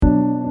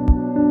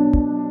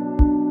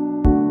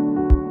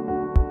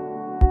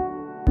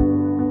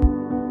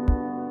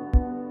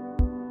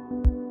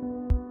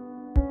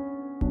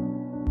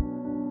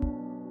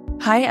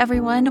Hi,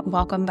 everyone.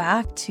 Welcome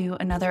back to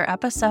another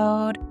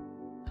episode.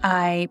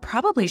 I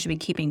probably should be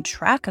keeping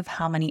track of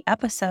how many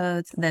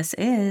episodes this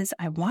is.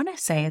 I want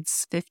to say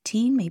it's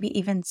 15, maybe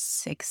even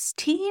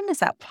 16. Is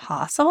that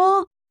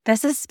possible?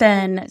 This has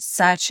been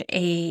such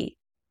a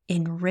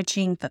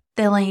enriching,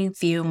 fulfilling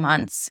few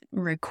months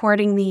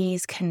recording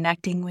these,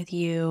 connecting with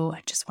you.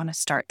 I just want to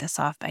start this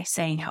off by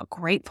saying how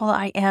grateful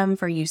I am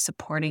for you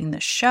supporting the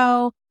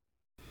show.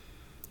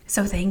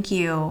 So thank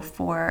you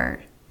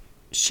for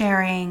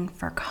sharing,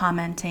 for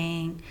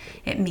commenting.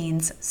 It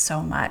means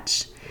so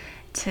much.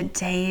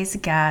 Today's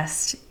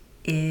guest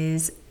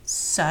is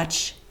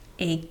such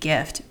a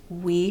gift.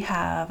 We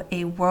have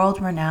a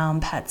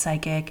world-renowned pet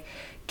psychic,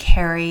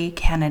 Carrie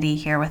Kenady,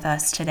 here with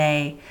us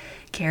today.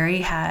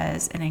 Carrie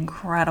has an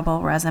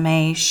incredible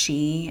resume.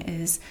 She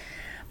is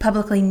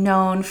publicly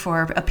known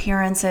for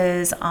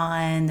appearances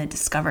on the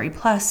Discovery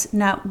Plus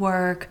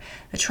network,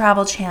 the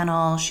Travel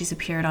Channel. She's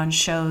appeared on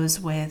shows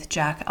with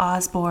Jack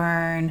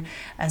Osbourne,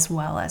 as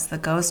well as the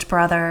Ghost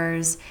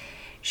Brothers.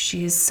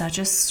 She is such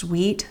a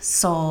sweet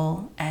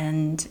soul,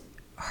 and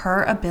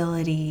her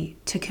ability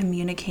to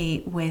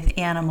communicate with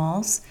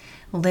animals,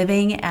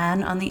 living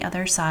and on the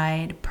other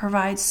side,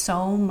 provides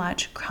so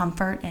much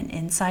comfort and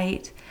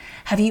insight.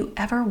 Have you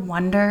ever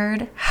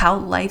wondered how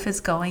life is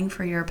going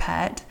for your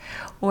pet,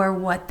 or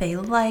what they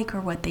like or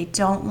what they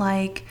don't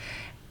like,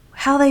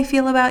 how they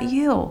feel about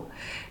you?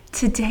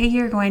 Today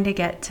you're going to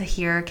get to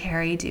hear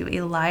Carrie do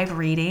a live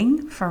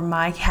reading for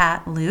my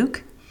cat,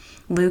 Luke.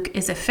 Luke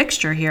is a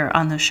fixture here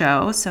on the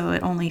show, so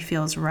it only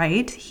feels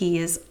right. He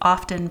is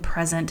often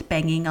present,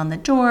 banging on the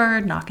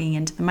door, knocking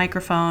into the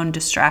microphone,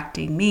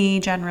 distracting me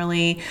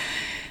generally.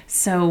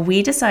 So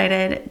we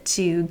decided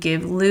to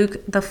give Luke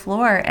the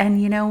floor,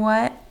 and you know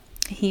what?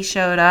 He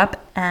showed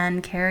up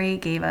and Carrie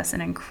gave us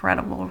an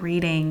incredible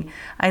reading.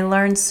 I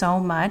learned so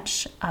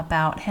much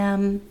about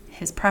him,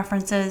 his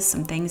preferences,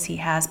 some things he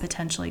has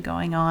potentially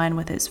going on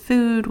with his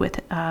food, with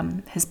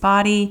his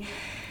body.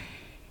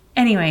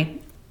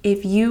 Anyway,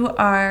 if you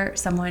are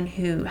someone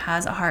who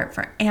has a heart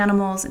for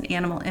animals and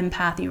animal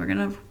empathy, you're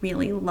going to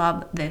really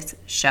love this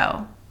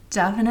show.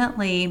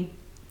 Definitely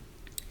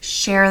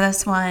share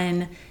this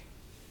one,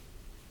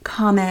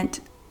 comment,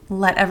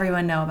 let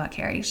everyone know about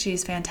Carrie.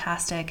 She's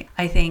fantastic,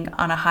 I think,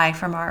 on a high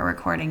from our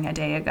recording a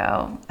day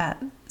ago.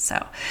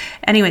 So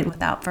anyway,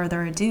 without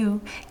further ado,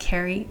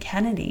 Carrie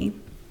Kenady.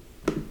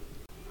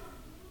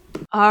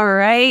 All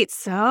right,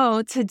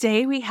 so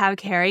today we have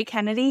Carrie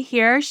Kenady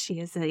here. She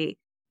is a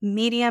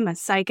medium, a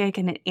psychic,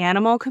 and an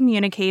animal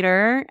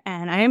communicator,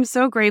 and I am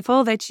so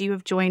grateful that you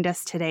have joined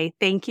us today.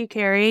 Thank you,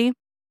 Carrie.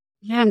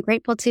 Yeah, I'm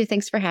grateful too.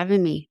 Thanks for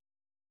having me.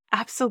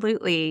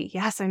 Absolutely.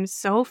 Yes, I'm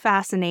so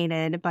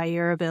fascinated by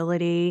your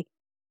ability,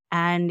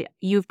 and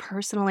you've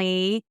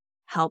personally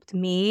helped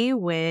me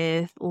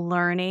with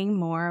learning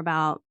more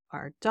about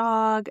our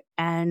dog,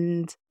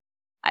 and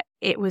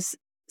it was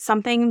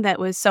something that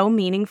was so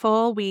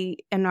meaningful. We,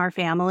 in our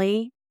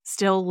family,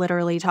 still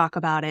literally talk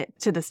about it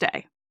to this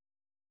day.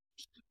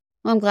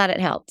 Well, I'm glad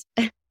it helped.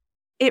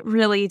 It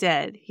really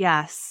did.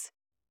 Yes.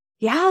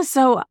 Yeah.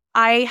 So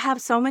I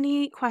have so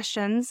many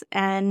questions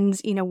and,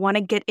 want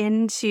to get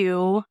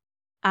into,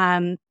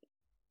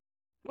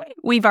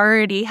 we've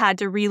already had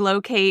to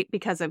relocate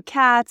because of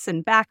cats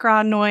and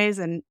background noise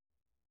and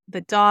the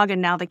dog. And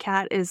now the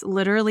cat is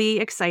literally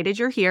excited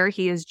you're here.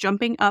 He is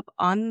jumping up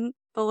on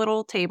the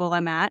little table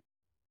I'm at.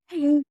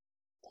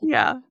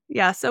 Yeah.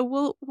 Yeah. So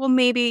we'll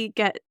maybe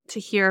get to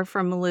hear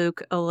from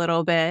Luke a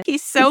little bit.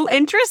 He's so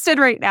interested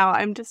right now.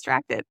 I'm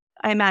distracted.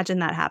 I imagine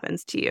that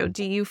happens to you.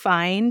 Do you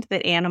find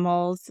that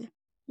animals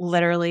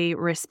literally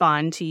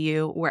respond to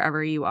you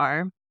wherever you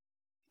are?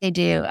 They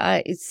do.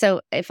 So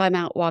if I'm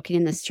out walking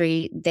in the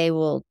street, they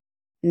will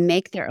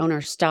make their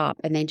owner stop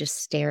and they just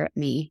stare at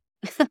me.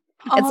 It's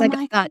like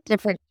I've got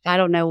different, I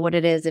don't know what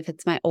it is, if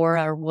it's my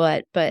aura or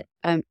what, but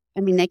I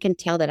mean, they can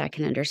tell that I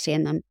can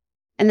understand them.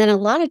 And then a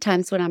lot of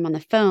times when I'm on the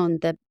phone,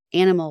 the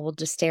animal will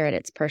just stare at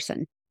its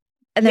person.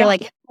 And they're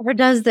like, never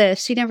does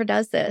this. She never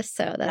does this.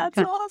 So that's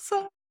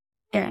awesome.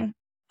 Yeah.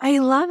 I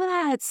love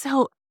that.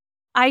 So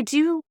I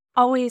do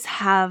always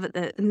have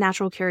the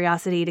natural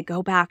curiosity to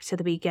go back to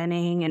the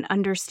beginning and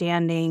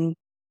understanding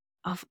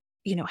of,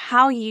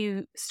 how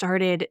you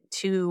started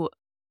to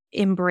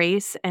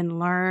embrace and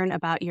learn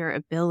about your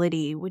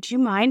ability. Would you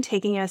mind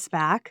taking us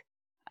back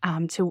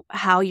to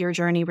how your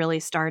journey really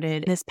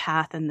started, this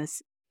path and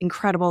this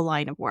incredible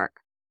line of work?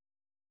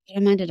 I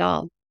don't mind at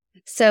all.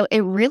 So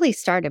it really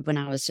started when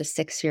I was just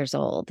 6 years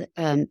old.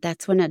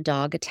 That's when a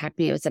dog attacked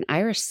me. It was an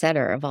Irish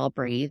setter of all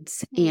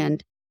breeds.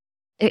 And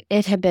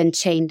it had been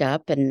chained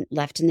up and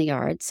left in the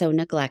yard, so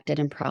neglected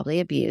and probably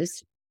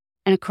abused.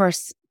 And of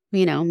course,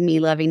 me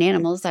loving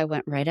animals, I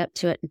went right up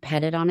to it and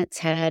petted on its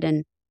head.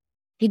 And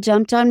he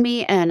jumped on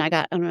me and I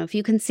don't know if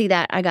you can see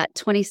that, I got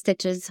 20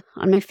 stitches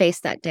on my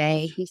face that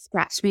day. He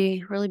scratched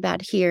me really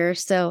bad here.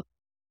 So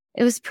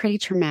it was pretty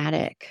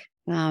traumatic.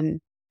 And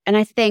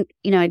I think,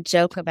 I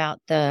joke about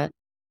the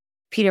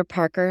Peter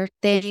Parker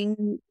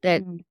thing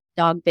that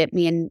dog bit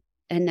me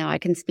and now I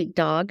can speak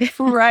dog.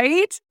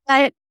 Right?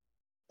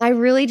 I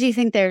really do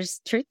think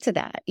there's truth to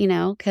that,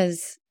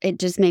 because it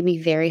just made me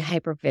very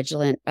hyper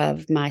vigilant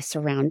of my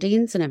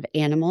surroundings and of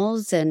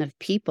animals and of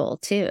people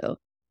too.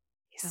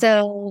 Yeah.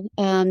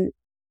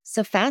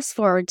 So fast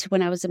forward to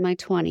when I was in my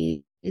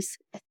 20s.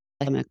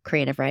 I'm a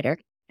creative writer,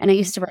 and I Mhm.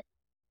 used to write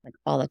like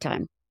all the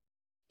time.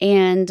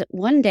 And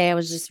one day I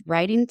was just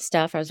writing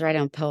stuff. I was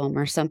writing a poem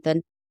or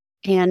something,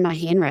 and my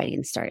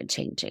handwriting started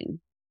changing.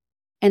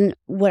 And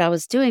what I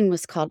was doing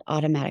was called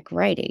automatic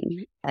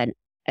writing. And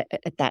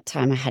at that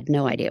time, I had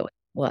no idea what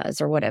it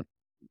was or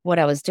what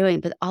I was doing.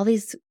 But all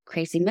these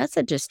crazy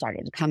messages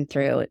started to come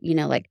through,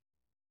 like,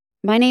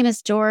 my name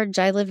is George.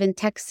 I live in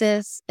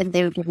Texas. And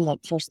they would give me like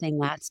first name,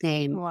 last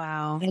name.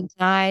 Wow. I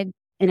died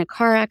in a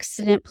car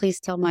accident. Please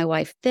tell my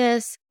wife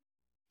this.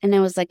 And I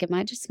was like, am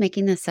I just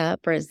making this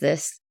up, or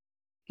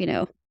you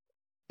know,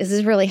 is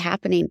this really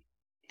happening?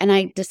 And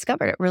I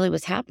discovered it really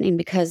was happening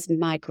because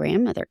my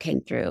grandmother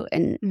came through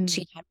and Mm.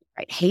 she had me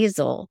write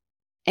Hazel,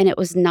 and it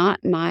was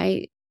not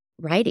my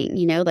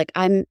writing, like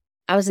I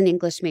was an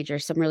English major,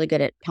 so I'm really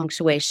good at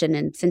punctuation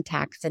and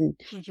syntax and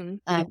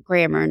Mhm.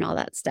 grammar and all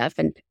that stuff.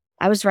 And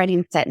I was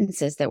writing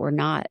sentences that were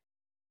not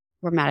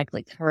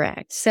grammatically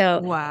correct.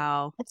 So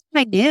Wow. that's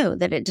when I knew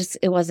that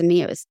it wasn't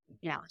me. It was,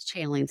 it was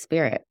channeling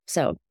spirit.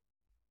 So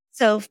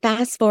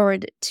fast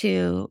forward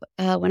to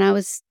when I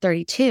was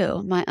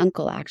 32, my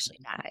uncle actually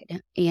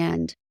died,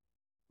 and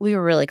we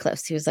were really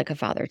close. He was like a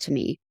father to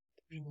me.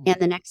 Mhm. And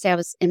the next day, I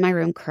was in my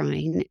room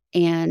crying,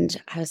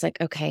 and I was like,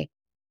 "Okay,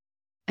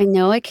 I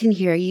know I can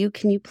hear you.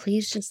 Can you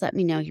please just let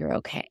me know you're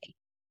okay?"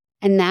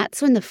 And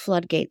that's when the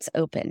floodgates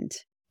opened,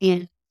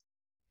 and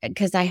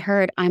because I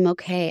heard, "I'm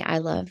okay. I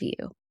love you,"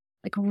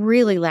 like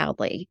really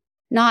loudly,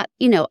 not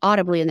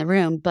audibly in the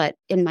room, but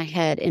in my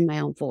head, in my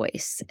own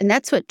voice. And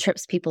that's what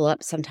trips people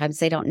up. Sometimes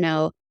they don't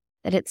know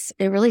that it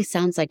really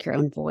sounds like your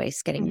own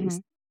voice getting you.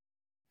 Mhm.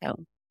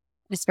 So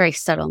it's very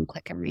subtle and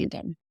quick and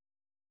random.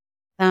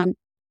 Um,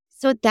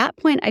 so at that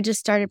point, I just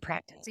started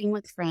practicing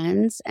with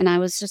friends, and I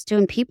was just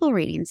doing people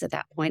readings at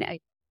that point.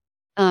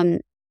 Um,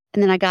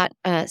 and then I got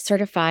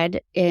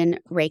certified in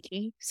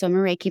Reiki. So I'm a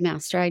Reiki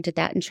master. I did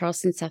that in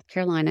Charleston, South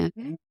Carolina.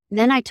 Mhm.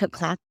 Then I took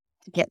class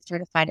to get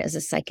certified as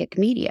a psychic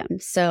medium.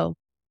 So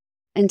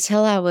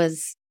until I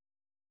was,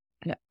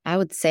 I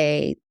would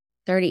say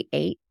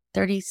 38,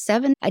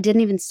 37, I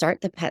didn't even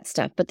start the pet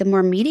stuff. But the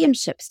more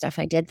mediumship stuff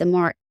I did, the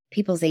more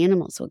people's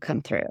animals would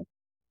come through.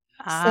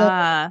 So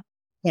Ah.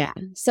 yeah.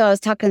 So I was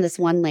talking to this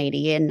one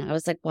lady, and I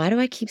was like, why do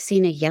I keep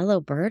seeing a yellow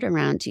bird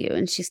around you?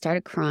 And she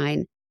started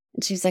crying.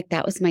 And she's like,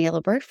 that was my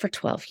yellow bird for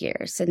 12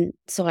 years. And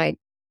so I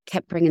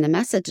kept bringing the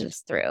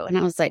messages through. And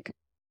I was like,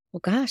 well,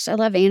 gosh, I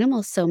love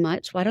animals so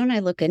much. Why don't I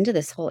look into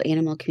this whole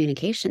animal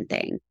communication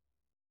thing?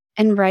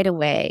 And right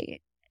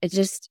away, it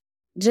just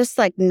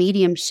like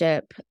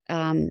mediumship,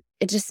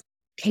 it just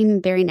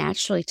came very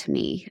naturally to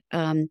me.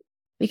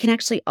 We can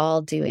actually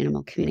all do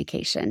animal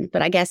communication,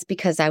 but I guess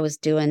because I was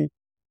doing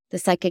the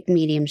psychic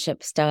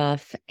mediumship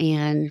stuff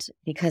and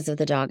because of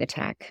the dog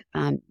attack,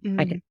 I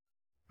could Mm.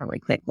 really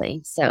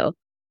quickly. So,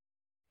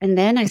 and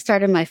then I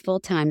started my full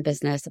time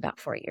business about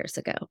 4 years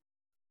ago.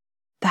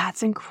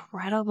 That's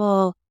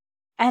incredible.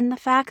 And the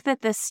fact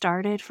that this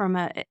started from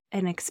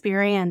an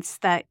experience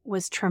that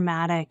was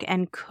traumatic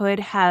and could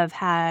have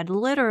had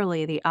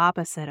literally the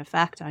opposite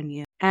effect on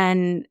you,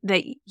 and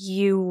that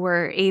you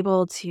were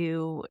able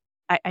to,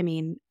 I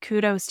mean,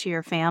 kudos to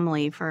your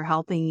family for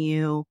helping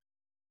you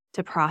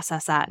to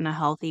process that in a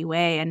healthy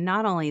way. And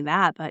not only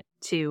that, but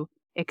to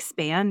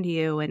expand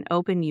you and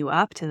open you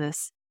up to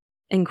this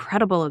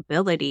incredible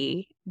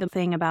ability. The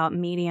thing about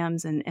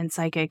mediums and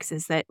psychics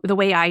is that the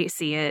way I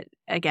see it,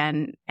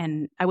 again,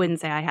 and I wouldn't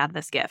say I have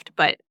this gift,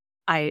 but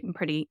I'm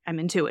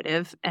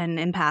intuitive and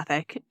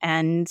empathic.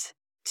 And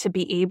to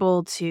be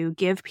able to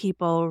give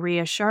people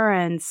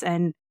reassurance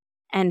and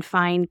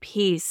find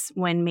peace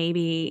when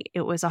maybe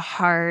it was a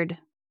hard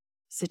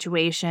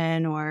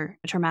situation or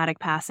a traumatic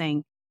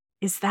passing,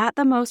 is that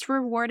the most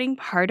rewarding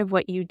part of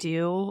what you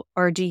do?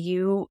 Or do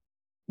you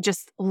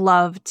just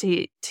love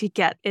to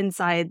get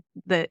inside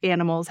the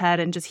animal's head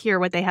and just hear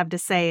what they have to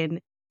say?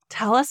 And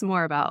tell us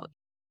more about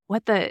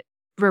what the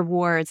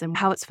rewards and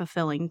how it's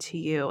fulfilling to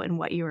you and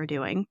what you are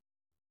doing.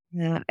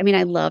 Yeah. I mean,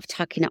 I love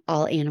talking to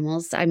all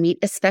animals. I mean,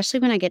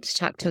 especially when I get to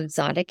talk to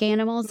exotic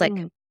animals like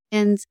Mm.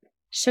 pelicans,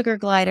 sugar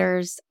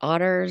gliders,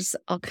 otters,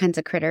 all kinds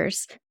of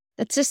critters.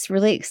 That's just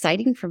really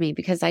exciting for me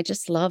because I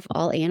just love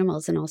all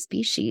animals and all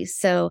species.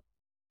 So,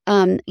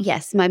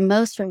 yes, my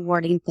most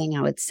rewarding thing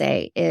I would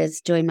say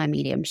is doing my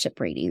mediumship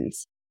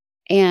readings.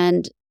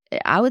 And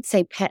I would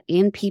say pet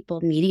and people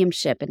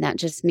mediumship. And that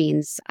just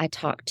means I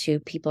talk to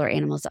people or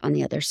animals on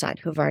the other side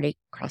who've already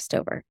crossed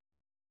over.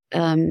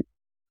 Um,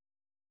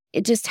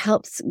 it just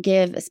helps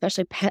give,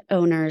 especially pet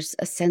owners,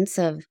 a sense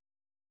of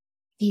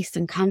peace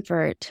and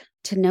comfort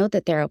to know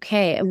that they're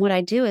okay. And what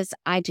I do is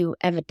I do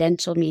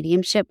evidential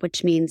mediumship,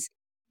 which means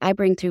I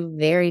bring through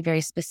very,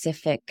 very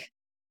specific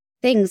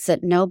things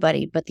that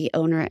nobody but the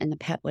owner and the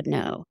pet would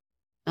know.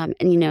 And,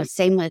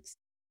 same with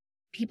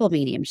people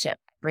mediumship,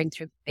 bring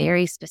through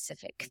very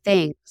specific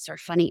things or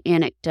funny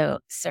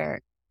anecdotes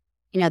or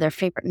their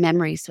favorite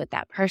memories with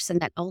that person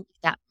that only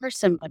that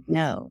person would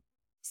know.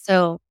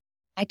 So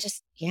I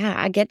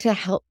get to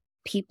help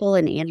people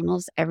and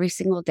animals every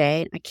single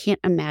day. I can't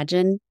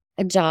imagine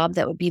a job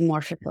that would be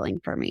more fulfilling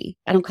for me.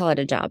 I don't call it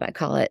a job. I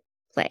call it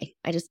play.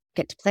 I just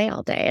get to play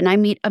all day and I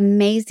meet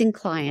amazing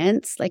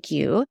clients like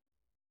you.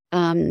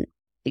 Um,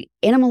 the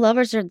animal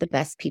lovers are the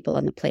best people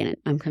on the planet.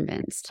 I'm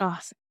convinced.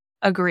 Awesome.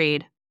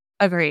 Agreed.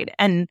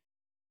 And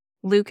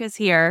Luke is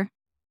here.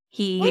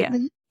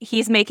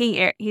 He's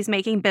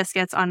making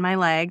biscuits on my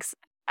legs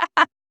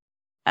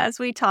as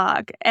we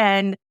talk.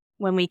 And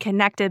when we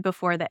connected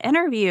before the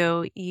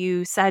interview,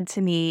 you said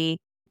to me,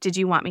 "Did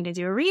you want me to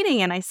do a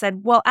reading?" And I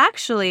said, "Well,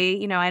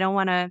 actually, I don't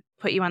want to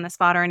put you on the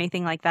spot or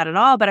anything like that at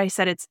all, but I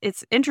said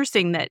it's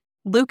interesting that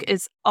Luke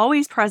is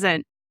always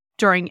present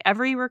during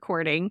every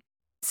recording.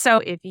 So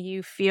if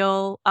you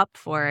feel up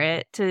for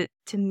it to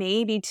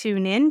maybe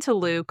tune in to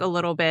Luke a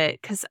little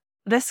bit, because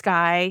this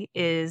guy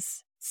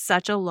is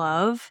such a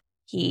love.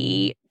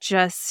 He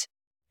gives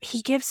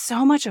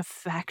so much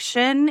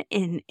affection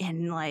in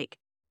like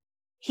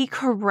he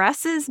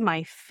caresses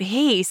my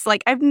face.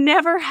 Like I've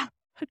never had.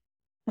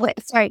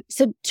 Wait, sorry.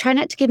 So try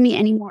not to give me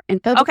any more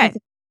info Okay.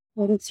 because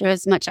I'm going through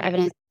as much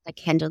evidence as I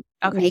can to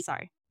make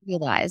Sorry.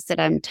 realize that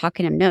I'm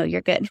talking to him. No,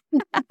 you're good.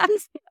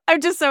 I'm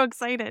just so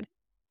excited.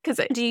 Because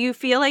do you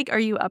feel like, are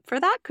you up for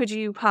that? Could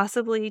you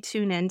possibly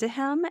tune into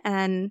him?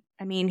 And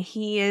I mean,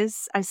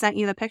 I sent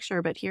you the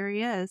picture, but here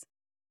he is.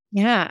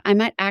 Yeah, I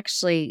might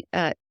actually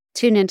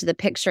tune into the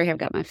picture here. I've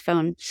got my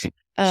phone.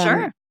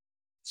 Sure.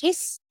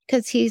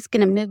 Because he's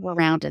going to move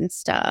around and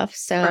stuff.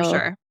 So, For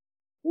sure.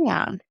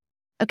 Yeah.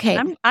 Okay.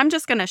 I'm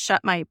just going to shut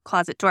my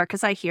closet door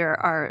because I hear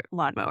our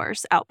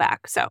lawnmowers out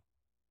back. So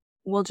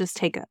we'll just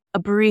take a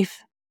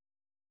brief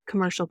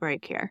commercial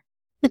break here.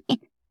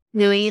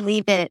 Louie,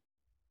 leave it.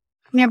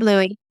 Come here,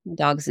 Bluey. My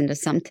dog's into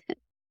something.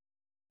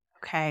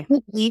 Okay.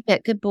 Leave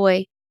it. Good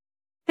boy.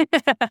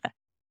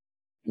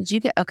 Did you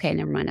get... Okay,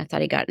 never mind. I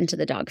thought he got into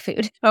the dog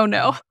food. Oh,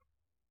 no.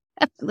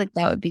 I feel like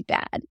that would be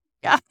bad.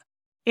 Yeah.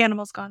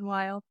 Animals gone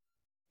wild.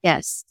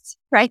 Yes.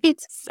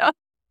 Right? So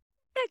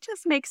it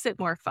just makes it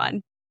more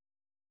fun.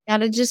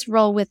 Gotta just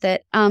roll with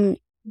it. That's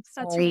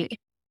right.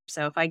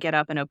 So if I get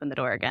up and open the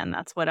door again,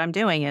 that's what I'm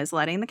doing, is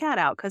letting the cat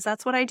out, because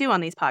that's what I do on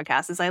these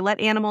podcasts is I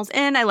let animals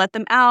in, I let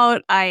them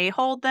out, I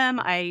hold them,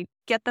 I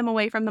get them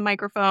away from the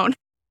microphone.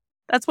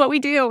 That's what we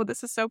do.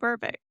 This is so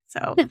perfect.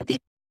 So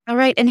all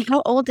right. And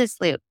how old is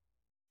Luke?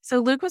 So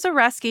Luke was a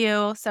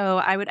rescue, so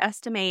I would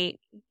estimate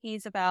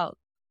he's about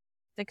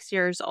 6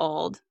 years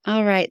old.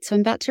 All right. So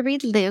I'm about to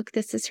read Luke.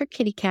 This is her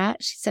kitty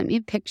cat. She sent me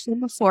a picture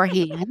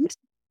beforehand.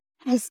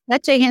 He's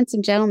such a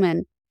handsome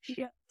gentleman.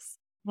 Yes.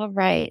 All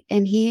right.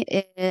 And he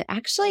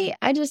actually,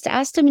 I just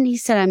asked him and he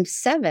said, I'm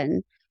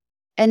 7.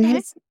 And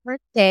his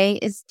birthday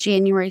is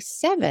January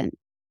 7th.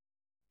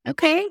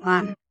 Okay.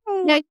 Now,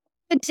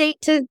 a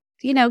date to,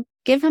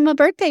 give him a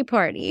birthday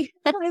party.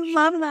 I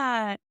love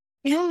that.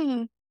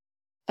 Yeah.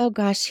 Oh,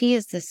 gosh. He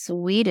is the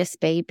sweetest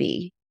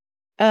baby.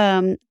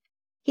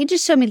 He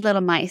just showed me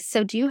little mice.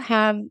 So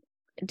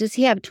does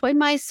he have toy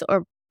mice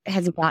or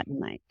has he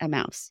gotten a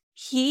mouse?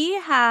 He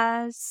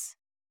has,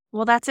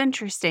 well, that's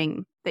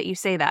interesting that you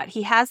say that.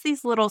 He has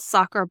these little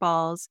soccer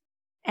balls,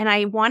 and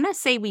I want to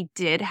say we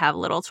did have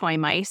little toy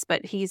mice,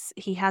 but he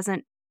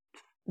hasn't,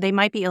 they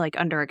might be like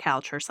under a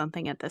couch or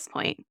something at this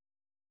point.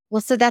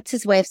 Well, so that's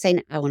his way of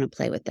saying, I want to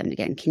play with them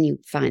again. Can you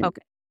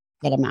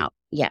get him out?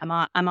 Yeah.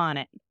 I'm on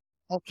it.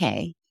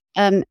 Okay.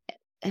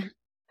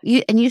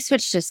 You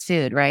switched his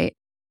food, right?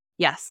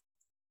 Yes.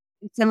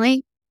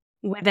 Recently?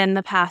 Within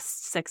the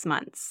past 6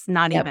 months,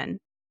 not even.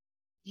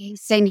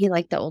 He's saying he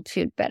liked the old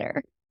food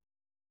better.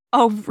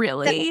 Oh,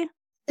 really?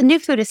 The new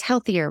food is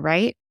healthier,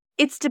 right?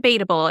 It's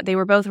debatable. They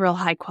were both real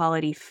high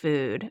quality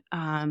food.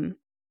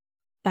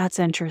 That's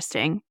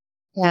interesting.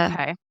 Yeah.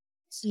 Okay.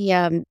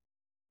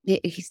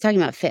 He's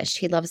talking about fish.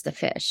 He loves the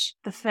fish.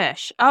 The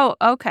fish. Oh,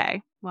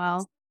 okay.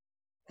 Well,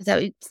 is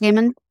that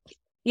salmon?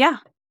 Yeah.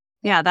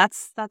 Yeah,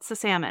 that's the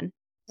salmon.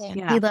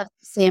 Yeah. He loves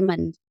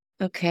salmon.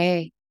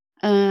 Okay.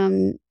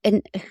 And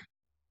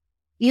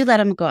you let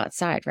him go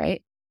outside,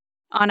 right?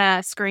 On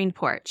a screened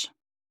porch.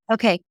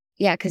 Okay.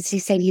 Yeah, because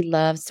he's saying he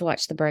loves to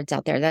watch the birds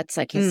out there. That's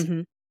like his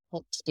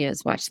what to do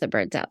is watch the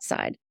birds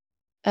outside.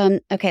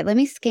 Okay, let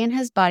me scan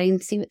his body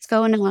and see what's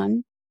going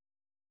on.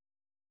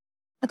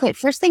 Okay,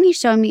 first thing he's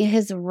showing me,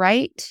 his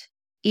right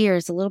ear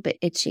is a little bit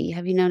itchy.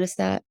 Have you noticed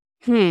that?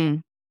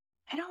 I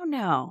don't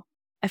know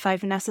if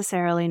I've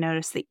necessarily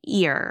noticed the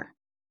ear.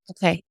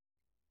 Okay.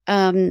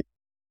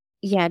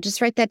 Yeah, just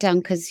write that down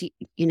because,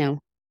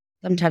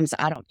 sometimes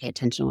I don't pay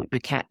attention to what my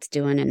cat's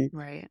doing and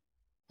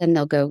then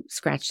they'll go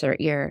scratch their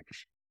ear.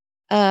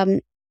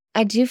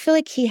 I do feel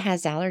like he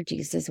has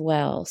allergies as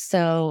well.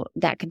 So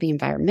that could be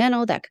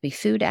environmental. That could be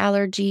food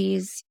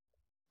allergies.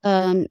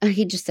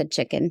 He just said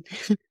chicken.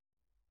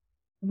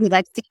 We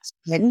like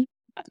chicken,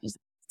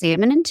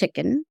 salmon and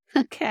chicken.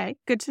 Okay,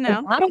 good to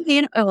know.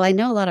 I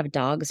know a lot of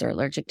dogs are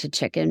allergic to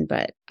chicken,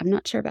 but I'm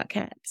not sure about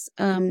cats.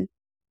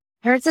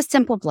 Here's a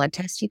simple blood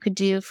test you could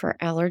do for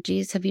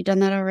allergies. Have you done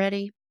that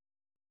already?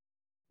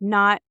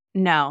 Not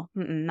No,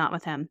 not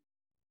with him.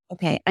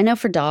 Okay. I know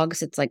for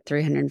dogs, it's like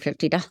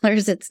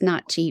 $350. It's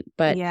not cheap,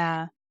 but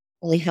Yeah.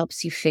 really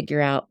helps you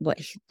figure out what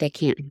they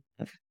can't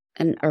have.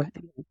 And, or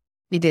Okay.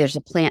 maybe there's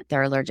a plant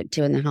they're allergic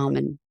to in the home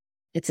and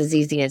it's as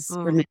easy as Ooh,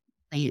 removing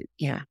the plant.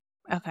 Yeah.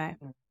 okay.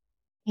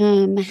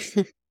 Um,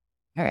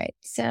 all right.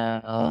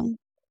 So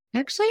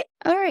actually,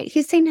 all right.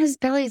 He's saying his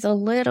belly's a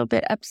little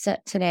bit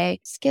upset today.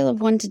 Scale of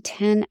 1 to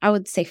 10, I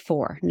would say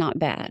 4. Not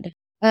bad.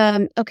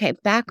 Okay.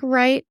 Back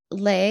right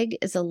leg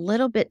is a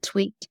little bit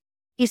tweaked.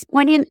 He's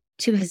pointing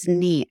to his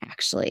knee,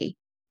 actually.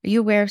 Are you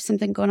aware of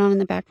something going on in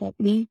the back right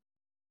knee?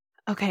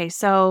 Okay,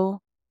 so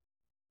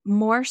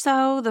more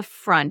so the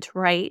front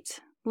right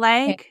Okay.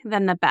 leg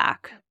than the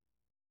back,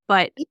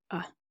 but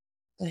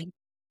Good.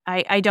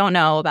 I don't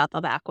know about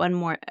the back one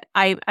more.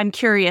 I'm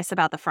curious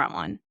about the front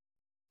one.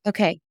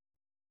 Okay.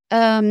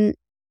 Um,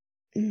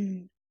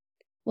 mm,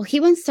 well, he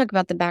wants to talk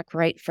about the back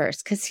right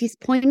first because he's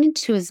pointing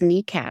to his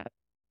kneecap.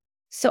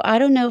 So I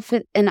don't know if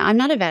it, and I'm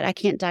not a vet, I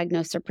can't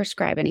diagnose or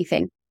prescribe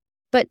anything.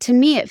 But to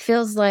me, it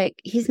feels like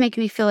he's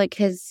making me feel like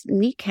his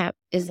kneecap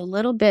is a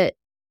little bit,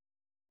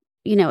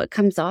 it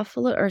comes off a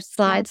little or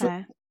slides.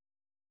 Okay.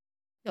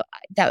 So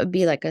that would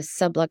be like a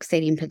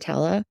subluxating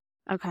patella.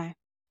 Okay.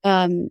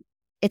 Um,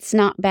 it's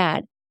not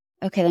bad.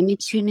 Okay, let me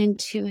tune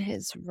into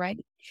his right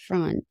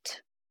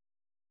front.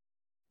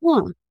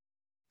 Well,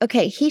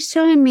 okay, he's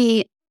showing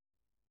me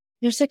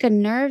there's like a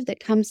nerve that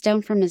comes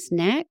down from his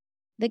neck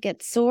that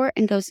gets sore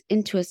and goes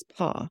into his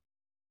paw.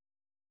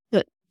 So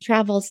it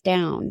travels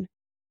down.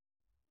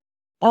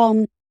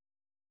 Um,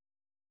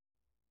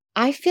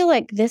 I feel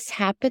like this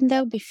happened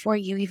though before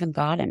you even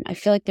got him. I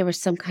feel like there was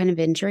some kind of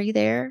injury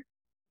there.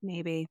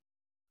 Maybe.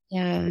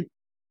 Yeah.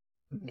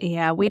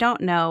 Yeah, we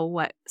don't know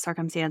what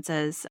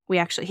circumstances.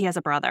 He has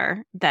a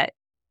brother that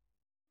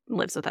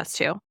lives with us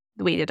too.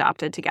 We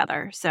adopted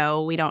together.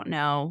 So we don't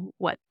know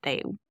what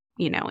they,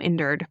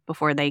 endured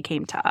before they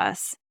came to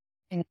us.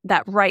 And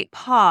That right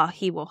paw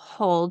he will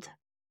hold.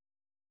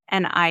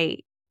 And I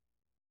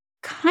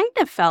kind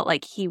of felt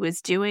like he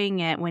was doing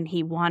it when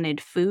he wanted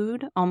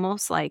food,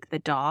 almost like the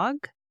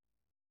dog.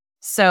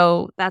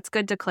 So that's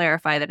good to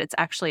clarify that it's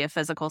actually a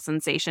physical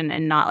sensation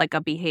and not like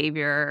a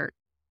behavior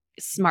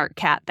smart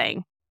cat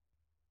thing.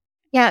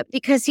 yeah,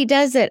 because he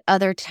does it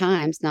other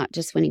times, not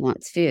just when he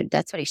wants food.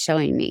 That's what he's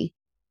showing me.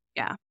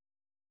 Yeah.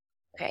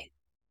 Okay.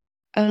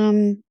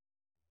 Um,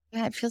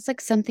 yeah, it feels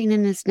like something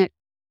in his neck.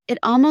 It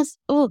almost,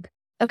 oh,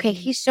 okay.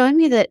 He's showing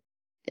me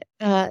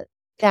uh,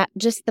 that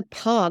just the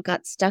paw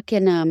got stuck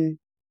in,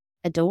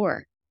 a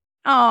door.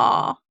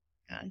 Oh,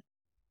 Yeah.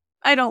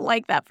 I don't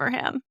like that for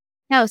him.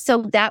 No,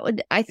 so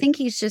I think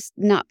he's just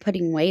not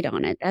putting weight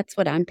on it. That's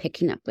what I'm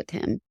picking up with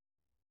him.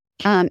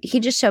 He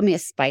just showed me a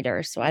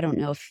spider, so I don't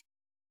know if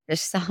I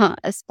just saw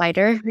a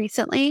spider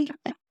recently.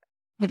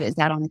 If it was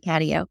out on the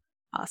patio.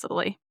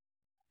 Possibly.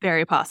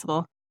 Very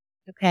possible.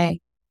 Okay.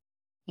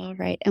 All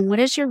right. And what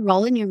is your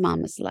role in your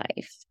mama's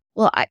life?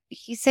 Well,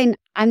 he's saying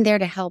I'm there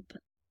to help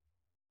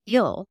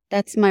heal.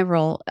 That's my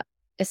role,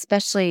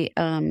 especially,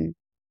 and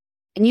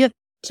you have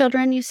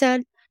children, you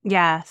said?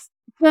 Yes.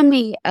 Show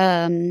me,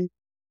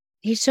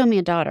 he showed me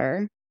a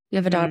daughter. You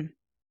have a daughter? Mhm.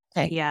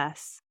 Okay.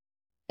 Yes.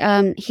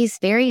 He's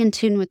very in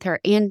tune with her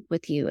and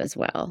with you as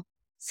well.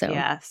 So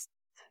Yes.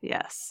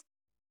 Yes.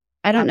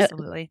 I don't know.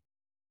 Absolutely.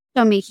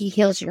 Show me he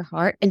heals your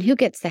heart. And who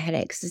gets the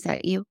headaches? Is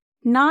that you?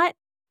 Not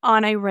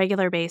on a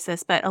regular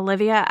basis, but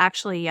Olivia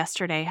actually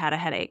yesterday had a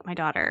headache, my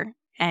daughter,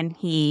 and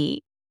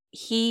he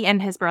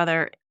and his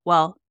brother,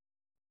 well,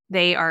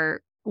 they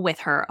are with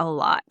her a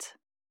lot.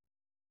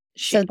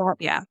 So that,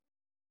 Yeah.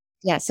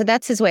 yeah. So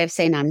that's his way of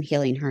saying I'm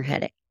healing her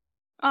headache.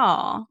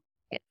 Oh,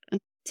 Yeah.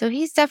 So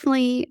he's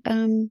definitely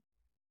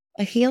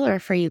a healer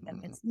for you guys.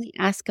 Let me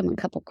ask him a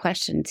couple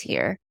questions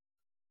here.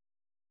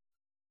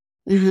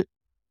 uh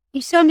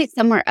He showed me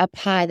somewhere up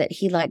high that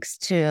he likes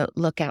to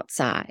look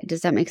outside.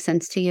 Does that make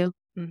sense to you?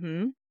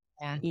 mhm.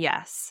 Yeah.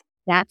 Yes.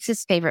 That's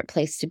his favorite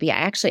place to be. I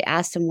actually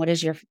asked him,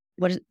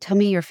 tell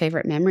me your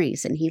favorite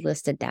memories? And he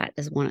listed that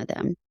as one of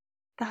them.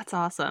 That's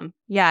awesome.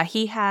 Yeah,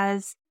 he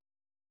has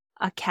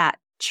a cat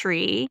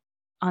tree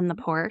on the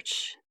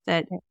porch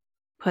that Okay.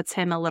 puts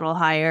him a little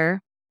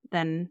higher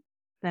than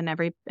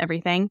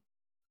everything,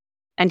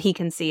 and he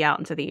can see out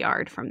into the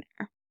yard from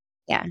there.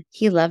 Yeah,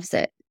 he loves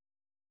it.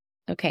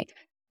 Okay.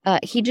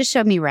 He just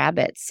showed me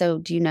rabbits. So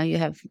do you know you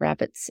have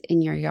rabbits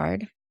in your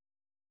yard?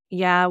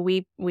 Yeah,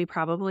 we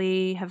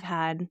probably have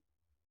had.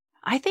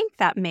 I think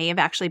that may have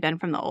actually been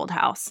from the old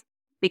house Okay.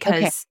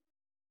 because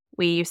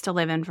we used to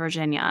live in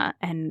Virginia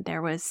and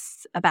there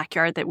was a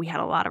backyard that we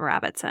had a lot of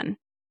rabbits in.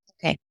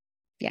 Okay.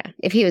 Yeah.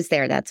 If he was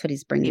there, that's what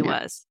he's He bringing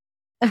up. was.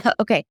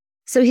 Okay.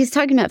 So he's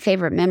talking about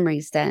favorite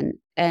memories then.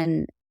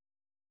 And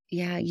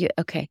yeah,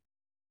 okay.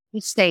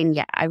 He's saying,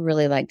 yeah, I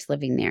really liked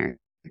living there.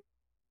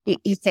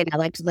 He's saying, I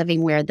liked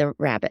living where the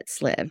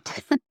rabbits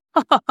lived.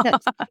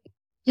 That's,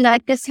 you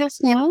like this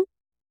house now?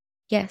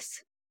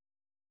 Yes.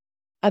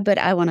 But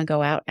I want to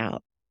go out.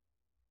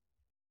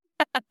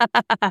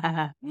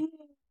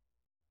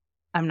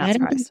 I'm not I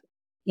don't think, surprised.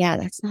 yeah,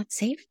 that's not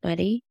safe,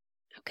 buddy.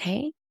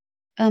 Okay.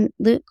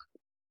 Luke,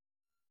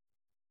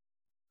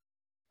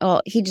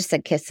 Oh, he just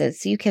said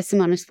kisses. So you kiss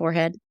him on his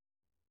forehead?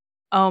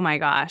 Oh my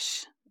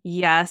gosh.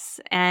 Yes.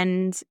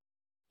 And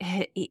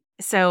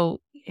so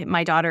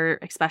my daughter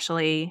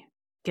especially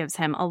gives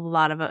him a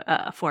lot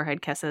of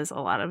forehead kisses, a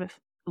lot of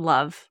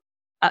love.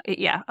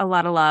 Yeah, a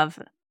lot of love.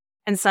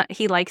 And so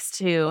he likes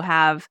to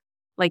have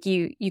like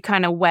you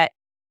kind of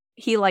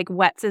he like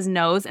wets his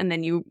nose and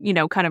then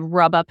kind of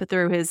rub up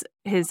through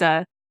his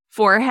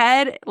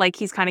forehead like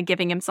he's kind of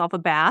giving himself a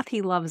bath.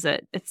 He loves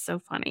it. It's so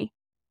funny.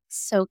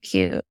 So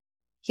cute.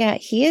 Yeah,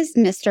 he is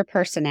Mr.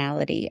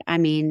 Personality. I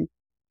mean,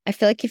 I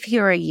feel like if he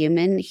were a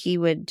human, he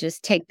would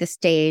just take the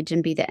stage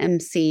and be the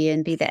MC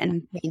and be the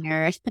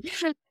entertainer.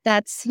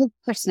 That's his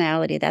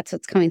personality. That's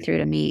what's coming through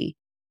to me.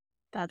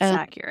 That's Um,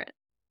 accurate.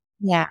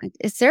 yeah.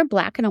 Is there a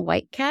black and a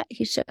white cat?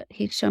 He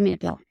showed me a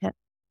black cat.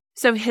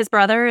 So his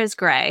brother is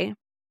gray.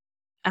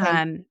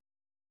 Okay.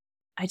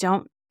 I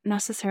don't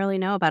necessarily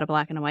know about a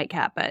black and a white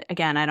cat, but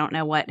again, I don't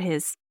know what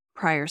his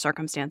prior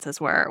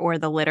circumstances were or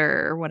the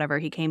litter or whatever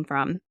he came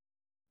from.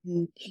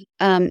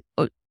 Mm.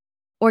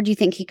 Or do you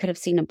think he could have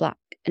seen a black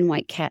and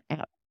white cat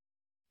out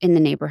in the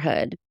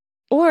neighborhood?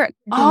 Or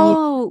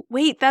Oh,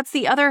 wait, that's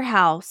the other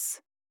house.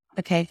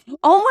 okay.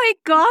 Oh my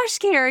gosh,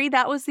 Carrie,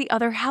 that was the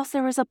other house.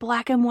 There was a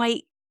black and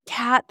white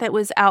cat that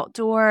was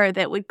outdoor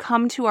that would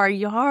come to our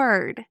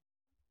yard.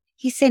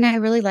 He's saying I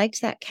really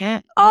liked that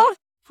cat. Oh,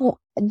 Well,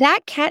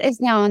 that cat is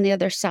now on the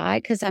other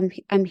side because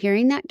I'm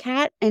hearing that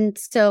cat, and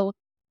so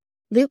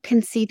Luke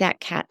can see that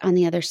cat on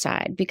the other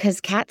side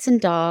because cats and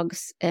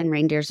dogs and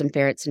reindeers and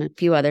ferrets and a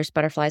few others,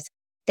 butterflies,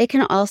 they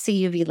can all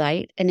see UV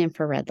light and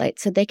infrared light,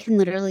 so they can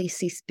literally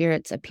see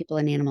spirits of people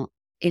and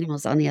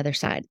animals on the other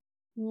side.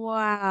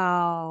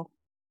 wow.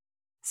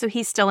 So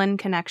he's still in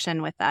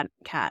connection with that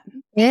cat.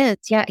 Yes,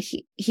 yeah,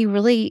 he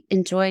really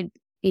enjoyed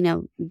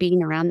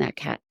being around that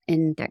cat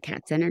and that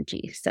cat's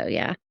energy. So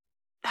yeah.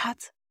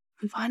 That's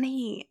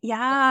funny.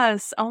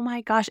 Yes. Oh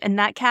my gosh. And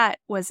that cat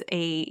was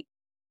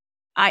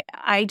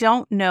I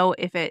don't know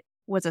if it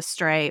was a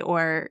stray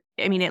or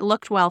I mean it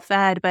looked well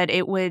fed, but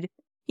it would,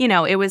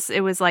 it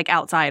was like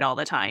outside all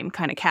the time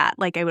kind of cat.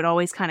 Like it would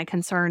always kind of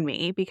concern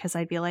me because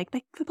I'd be like,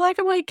 the black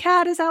and white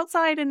cat is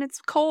outside and it's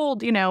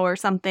cold, or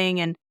something.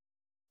 And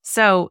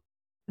so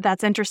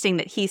that's interesting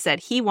that he said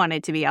he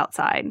wanted to be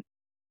outside.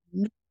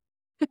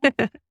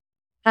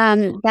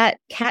 That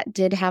cat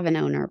did have an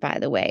owner, by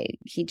the way.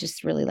 He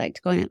just really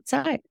liked going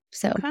outside.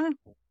 So Okay.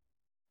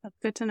 That's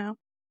good to know.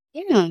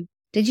 yeah.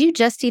 Did you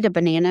just eat a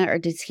banana or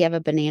does he have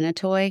a banana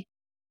toy?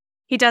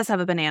 He does have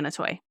a banana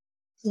toy.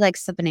 He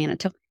likes the banana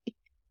toy.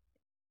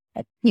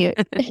 That's cute.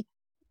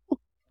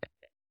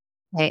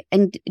 Okay.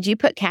 And did you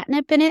put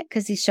catnip in it?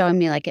 Because he's showing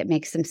me like it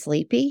makes him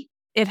sleepy.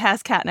 It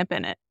has catnip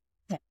in it.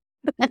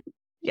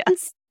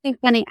 Yes.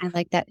 Funny. I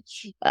like that.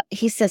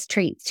 He says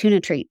treats,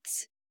 tuna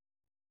treats.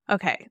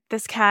 Okay.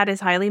 This cat is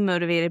highly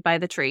motivated by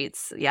the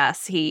treats.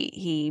 Yes,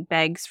 he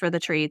begs for the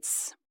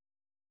treats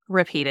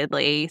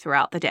repeatedly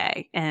throughout the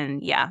day.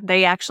 And yeah,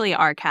 they actually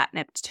are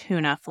catnip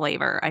tuna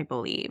flavor, I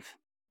believe.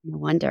 No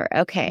wonder.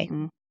 Okay.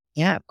 Mm-hmm.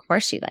 Yeah, of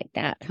course you like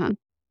that, huh?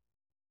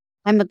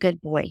 I'm a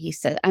good boy, he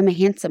said. I'm a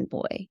handsome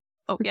boy.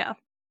 Oh, yeah.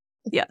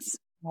 Yes.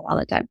 All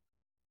the time.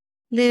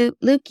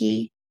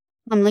 Lukey.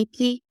 I'm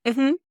Lukey.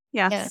 Mm-hmm.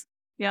 Yes. Yeah.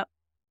 Yep.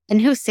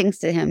 And who sings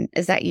to him?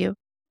 Is that you?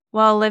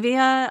 Well,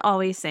 Olivia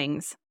always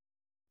sings.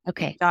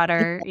 Okay.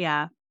 Daughter,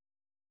 yeah.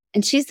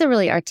 And she's the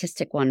really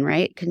artistic one,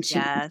 right? Can she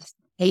Yes.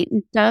 paint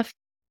and stuff?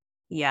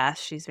 Yes,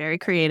 she's very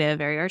creative,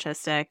 very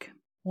artistic.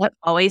 What?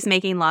 Always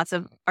making lots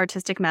of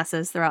artistic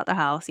messes throughout the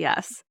house.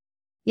 Yes.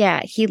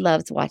 Yeah, he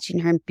loves watching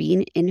her and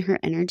being in her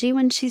energy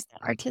when she's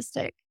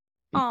artistic.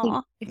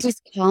 Aw. It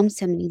just calms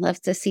him. He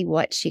loves to see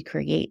what she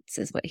creates,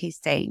 is what he's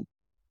saying.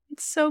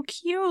 It's so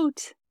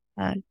cute.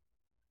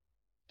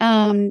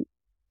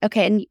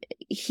 Okay, and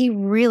he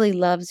really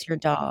loves your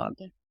dog.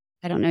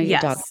 I don't know your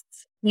dog. Yes.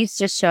 He's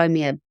just showing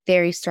me a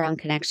very strong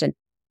connection.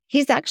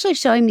 He's actually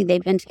showing me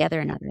they've been together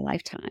in other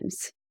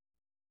lifetimes.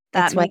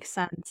 That makes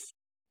sense.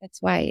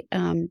 That's why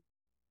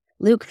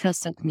Luke feels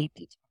so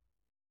connected.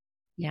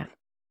 Yeah.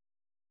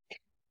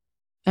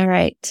 All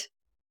right.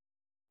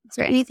 Is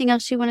there anything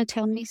else you want to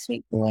tell me,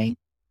 sweet boy?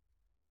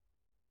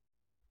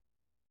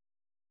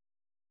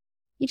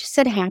 You just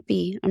said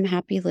happy. I'm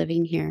happy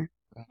living here.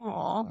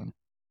 Aw.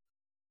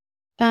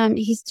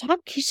 He's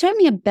showing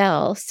me a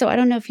bell. So I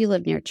don't know if you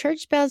live near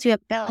church bells. You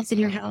have bells in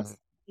your house.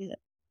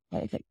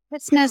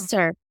 Christmas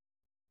or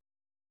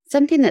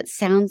something that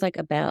sounds like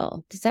a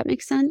bell. Does that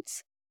make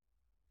sense?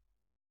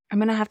 I'm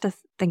going to have to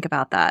think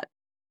about that.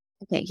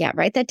 Okay, yeah,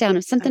 write that down.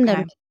 If something Okay.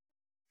 doesn't,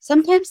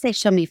 sometimes they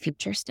show me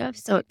future stuff.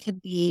 So it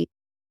could be,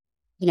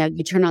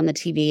 you turn on the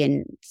TV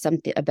and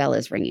a bell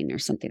is ringing or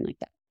something like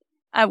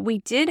that. We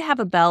did have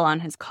a bell on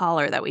his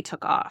collar that we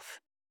took off.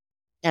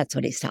 That's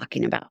what he's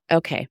talking about.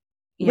 Okay.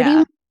 Yeah. What do you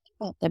want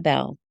about the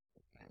bell?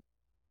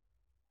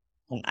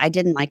 I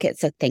didn't like it,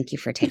 so thank you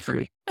for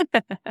taking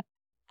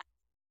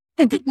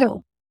it.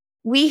 No.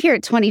 We hear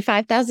at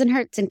 25,000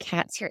 hertz and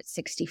cats hear at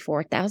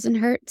 64,000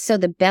 hertz. So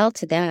the bell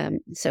to them,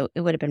 so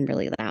it would have been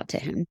really loud to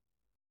him.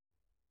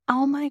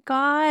 Oh my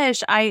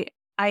gosh. I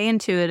I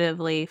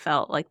intuitively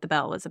felt like the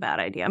bell was a bad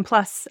idea. And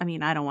plus, I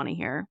mean, I don't want to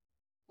hear,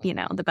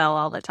 the bell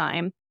all the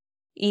time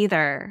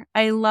either.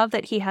 I love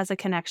that he has a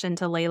connection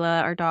to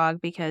Layla, our dog,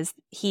 because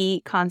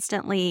he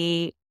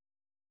constantly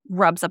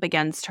rubs up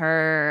against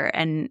her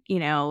and,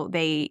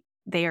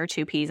 they are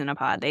two peas in a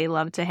pod. They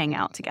love to hang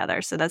out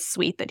together. So that's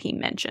sweet that he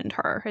mentioned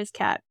her, his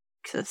cat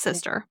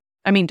sister.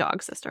 I mean,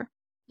 dog sister.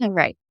 Oh,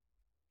 right.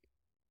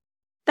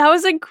 That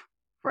was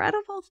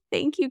incredible.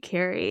 Thank you,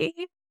 Carrie.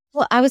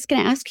 Well, I was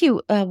going to ask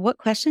you, what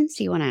questions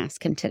do you want to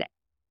ask him today?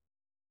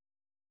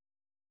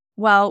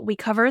 Well, we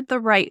covered the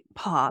right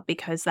paw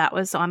because that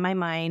was on my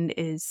mind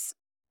is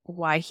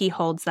why he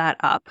holds that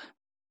up.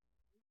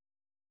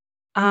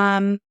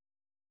 Um,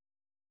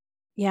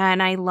 yeah,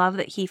 and I love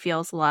that he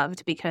feels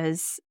loved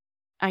because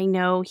I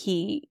know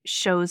he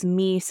shows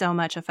me so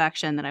much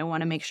affection that I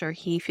want to make sure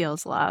he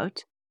feels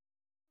loved.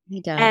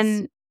 He does.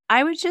 And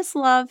I would just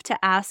love to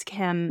ask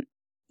him,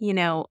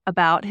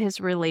 about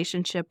his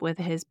relationship with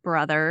his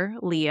brother,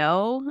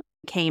 Leo,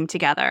 came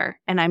together.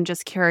 And I'm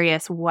just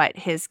curious what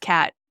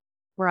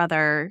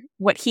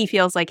what he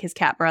feels like his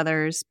cat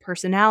brother's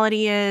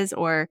personality is,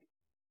 or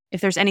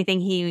if there's anything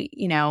he,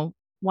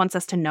 wants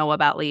us to know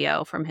about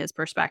Leo from his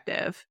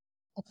perspective.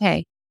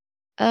 Okay.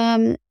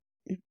 Um,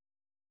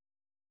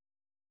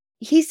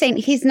 he's saying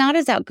he's not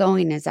as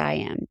outgoing as I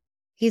am.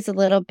 He's a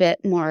little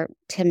bit more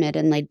timid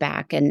and laid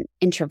back and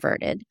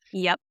introverted.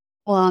 Yep,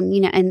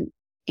 And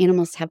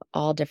animals have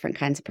all different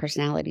kinds of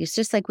personalities,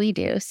 just like we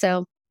do.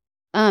 So,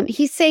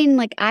 he's saying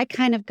like I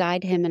kind of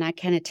guide him and I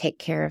kind of take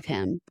care of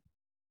him.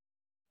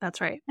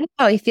 that's right. That's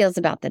how he feels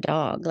about the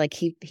dog. Like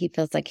he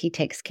feels like he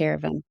takes care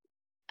of him.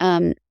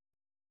 Um,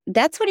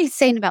 that's what he's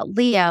saying about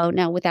Leo.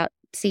 Now, without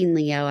seeing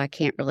Leo, I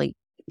can't really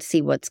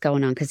see what's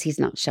going on because he's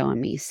not showing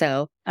me.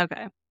 So,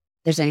 Okay.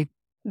 there's any.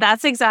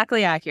 That's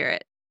exactly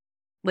accurate.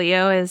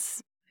 Leo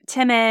is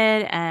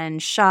timid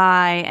and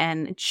shy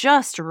and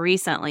just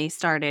recently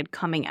started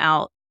coming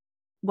out.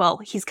 Well,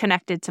 he's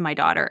connected to my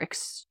daughter,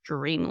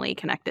 extremely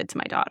connected to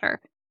my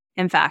daughter.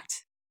 In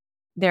fact,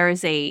 there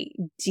is a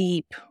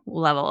deep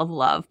level of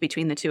love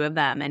between the two of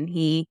them. And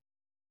he,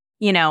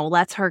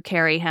 lets her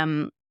carry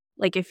him.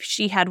 Like if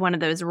she had one of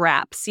those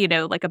wraps,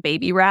 like a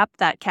baby wrap,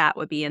 that cat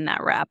would be in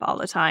that wrap all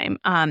the time.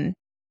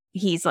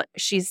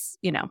 She's,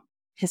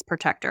 his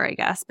protector, I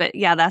guess. But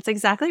yeah, that's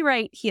exactly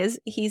right. He's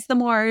the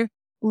more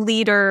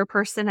leader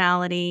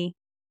personality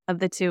of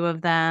the two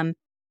of them.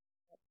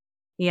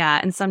 Yeah.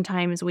 And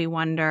sometimes we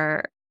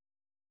wonder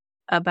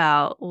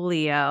about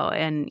Leo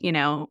and,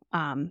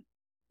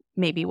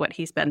 maybe what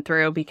he's been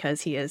through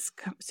because he is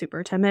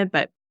super timid.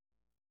 But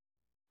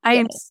I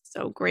am Yes,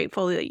 so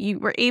grateful that you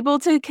were able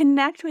to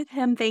connect with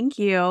him. Thank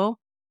you. of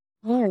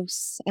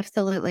course,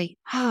 absolutely.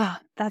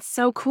 Ah, that's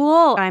so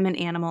cool. I'm an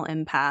animal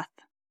empath.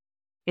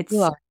 You It's,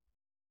 are.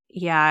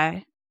 yeah.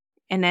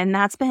 And then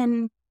that's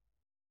been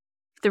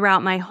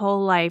throughout my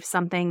whole life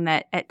something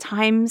that at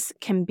times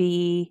can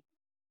be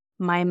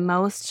my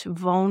most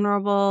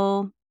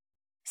vulnerable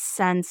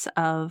sense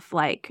of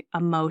like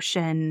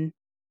emotion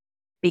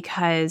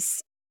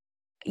because,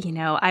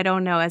 I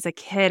don't know as a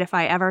kid if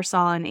I ever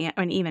saw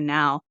and even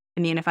now,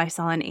 I mean, if I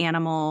saw an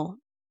animal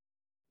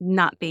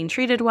not being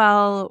treated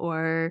well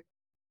or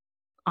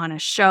on a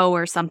show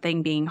or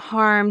something being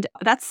harmed,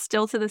 that's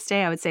still to this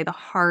day, I would say the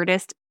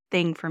hardest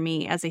thing for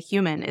me as a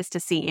human is to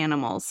see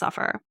animals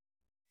suffer.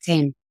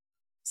 Same.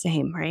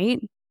 Same, right?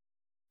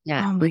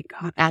 Yeah, Oh my we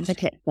gosh.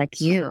 advocate like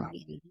you.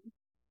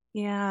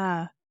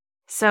 Yeah.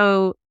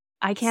 So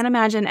I can't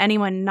imagine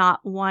anyone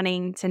not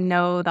wanting to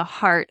know the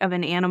heart of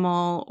an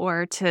animal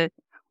or to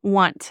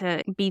want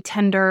to be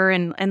tender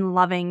and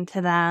loving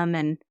to them.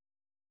 And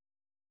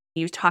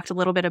you talked a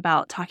little bit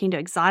about talking to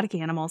exotic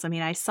animals. I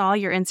mean, I saw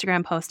your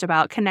Instagram post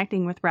about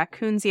connecting with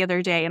raccoons the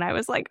other day, and I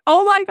was like,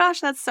 oh my gosh,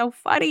 that's so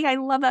funny. I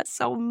love that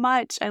so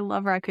much. I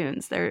love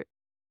raccoons. They're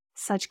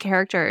such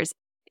characters.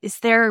 Is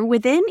there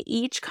within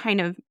each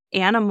kind of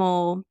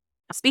animal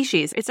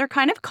species, is there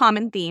kind of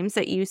common themes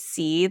that you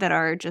see that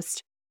are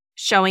just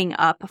showing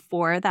up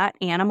for that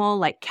animal?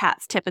 Like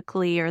cats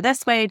typically are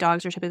this way,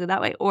 dogs are typically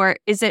that way. Or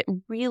is it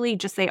really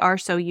just they are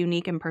so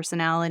unique in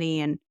personality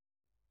and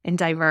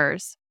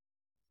diverse?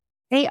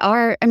 They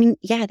are, I mean,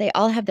 yeah, they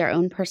all have their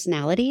own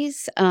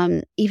personalities.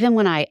 Even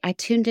when I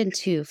tuned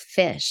into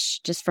fish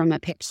just from a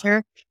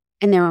picture,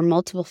 and there were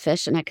multiple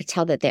fish, and I could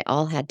tell that they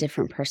all had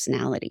different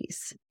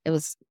personalities. It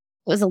was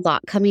a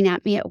lot coming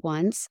at me at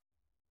once.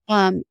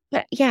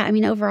 But yeah, I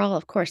mean, overall,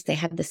 of course, they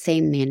have the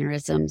same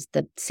mannerisms,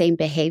 the same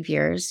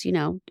behaviors.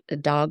 A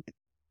dog,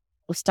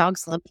 most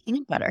dogs love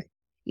peanut butter.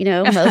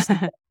 Most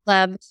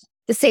love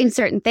the same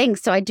certain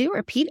things. So I do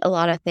repeat a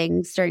lot of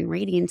things during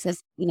readings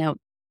as,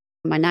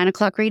 my 9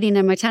 o'clock reading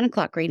and my 10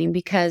 o'clock reading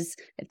because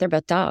if they're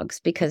both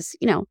dogs, because,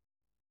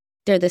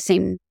 they're the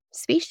same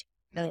species.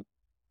 Really,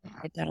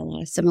 they've got a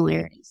lot of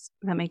similarities.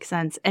 That makes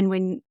sense. And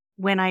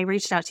when I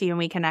reached out to you and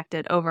we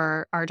connected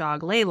over our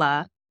dog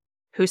Layla,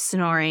 who's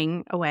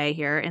snoring away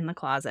here in the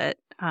closet,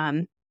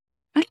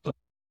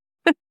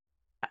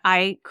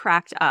 I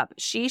cracked up.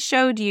 She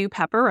showed you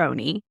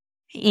pepperoni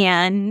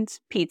and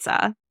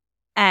pizza.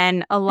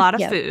 and a lot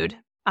of Yep. food.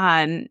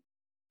 And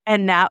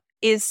that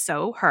is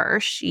so her.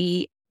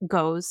 She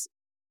goes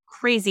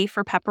crazy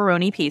for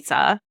pepperoni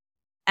pizza.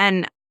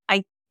 And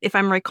if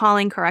I'm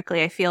recalling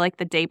correctly, I feel like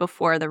the day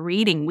before the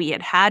reading, we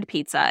had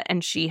pizza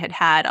and she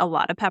had a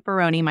lot of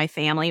pepperoni. My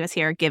family was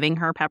here giving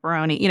her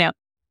pepperoni.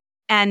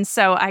 And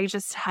so I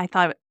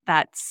thought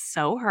that's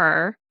so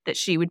her that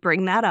she would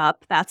bring that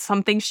up. That's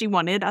something she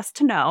wanted us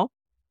to know.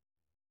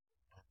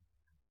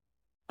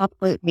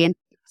 Absolutely. And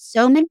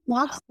so many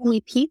walks for me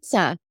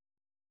pizza.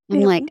 I'm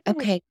like,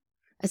 okay,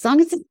 as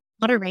long as it's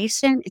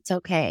moderation, it's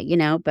okay,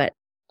 but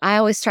I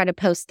always try to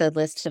post the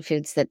list of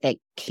foods that they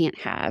can't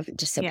have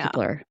just so Yeah.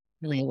 people are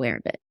really aware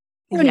of it.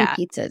 Pepperoni Yeah.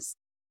 pizza's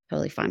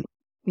totally fine.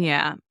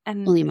 Yeah.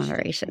 And, Only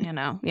moderation.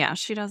 yeah,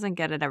 she doesn't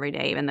get it every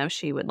day, even though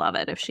she would love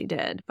it if she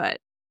did. But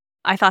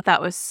I thought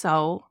that was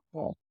so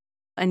cool.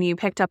 And you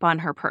picked up on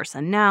her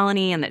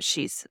personality and that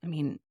she's,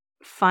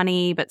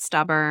 funny but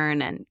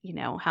stubborn and,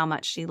 how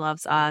much she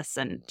loves us.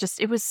 And just,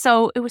 it was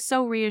so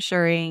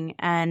reassuring.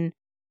 And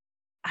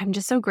I'm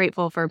just so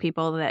grateful for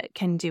people that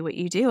can do what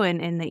you do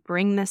and they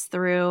bring this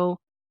through.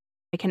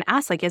 I can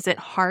ask, like, is it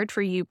hard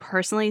for you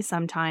personally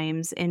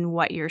sometimes in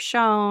what you're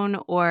shown,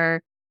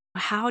 or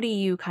how do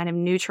you kind of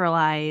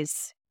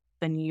neutralize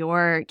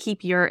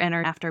keep your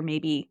inner after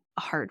maybe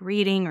a hard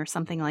reading or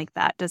something like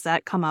that? Does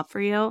that come up for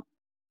you?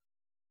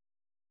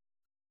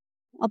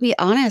 I'll be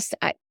honest,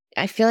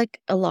 I feel like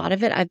a lot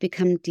of it I've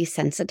become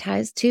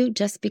desensitized to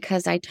just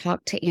because I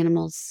talk to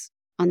animals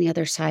on the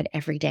other side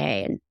every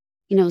day. And,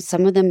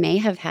 some of them may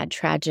have had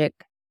tragic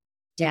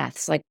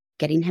deaths, like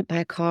getting hit by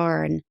a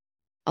car and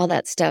all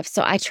that stuff.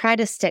 So I try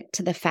to stick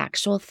to the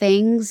factual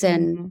things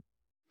and,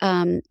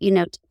 Mhm.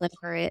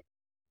 deliver it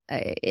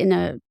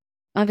in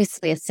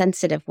obviously a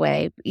sensitive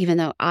way, even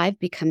though I've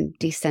become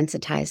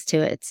desensitized to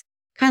it. It's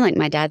kind of like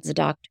my dad's a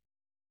doctor,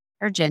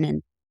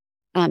 surgeon,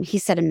 and he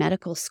said in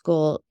medical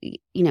school,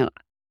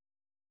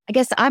 I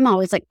guess I'm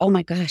always like, oh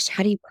my gosh,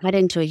 how do you cut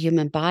into a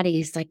human body?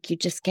 He's like, you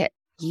just get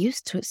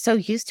used to it, so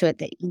used to it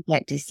that you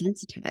get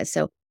desensitized.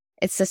 So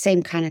it's the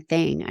same kind of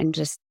thing. I'm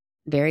just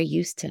very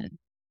used to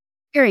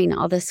hearing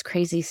all this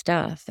crazy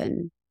stuff.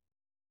 And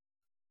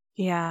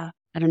Yeah.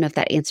 I don't know if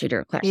that answered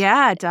your question.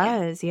 Yeah, it But yeah.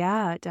 does.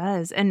 Yeah, it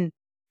does. And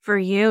for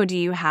you, do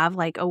you have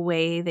like a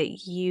way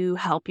that you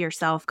help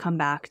yourself come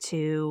back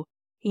to,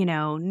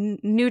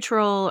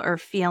 neutral or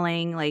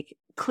feeling like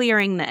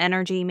clearing the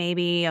energy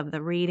maybe of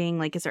the reading?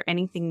 Like, is there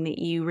anything that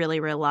you really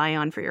rely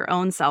on for your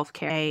own self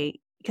care?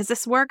 Because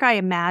this work, I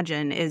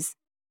imagine,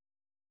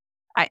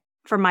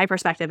 from my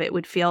perspective, it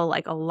would feel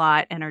like a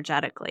lot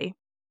energetically.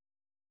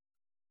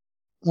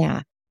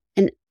 Yeah.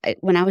 And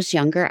when I was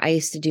younger, I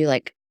used to do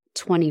like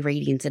 20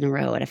 readings in a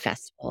row at a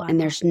festival, and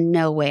Wow. there's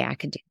no way I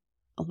could do.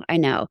 Oh, I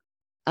know.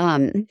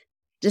 Um,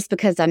 just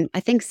because I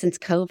think since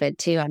COVID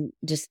too, I'm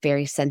just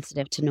very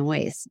sensitive to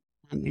noise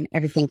and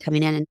everything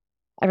coming in. And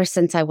ever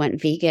since I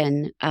went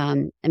vegan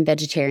and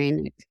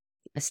vegetarian,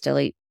 I still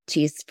eat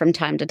cheese from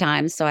time to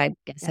time. So I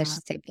guess I Yeah.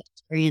 should say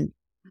vegetarian.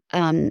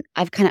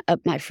 I've kind of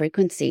upped my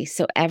frequency.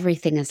 So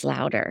everything is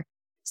louder.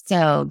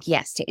 So,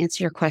 yes, to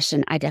answer your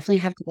question, I definitely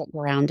have to get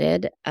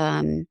grounded.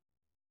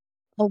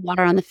 Cold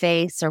water on the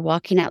face or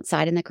walking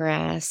outside in the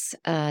grass,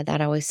 that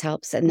always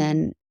helps. And Mhm.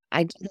 then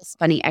I do this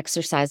funny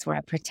exercise where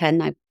I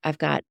pretend I've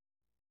got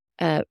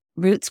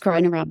roots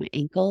growing around my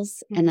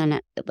ankles and Mhm.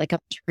 then like a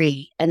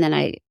tree. And then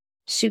I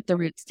shoot the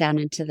roots down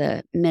into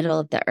the middle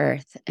of the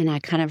earth and I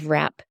kind of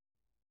wrap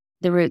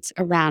the roots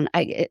around.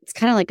 It's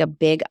kind of like a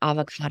big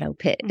avocado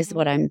pit, is Mhm.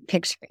 what I'm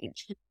picturing.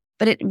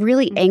 But it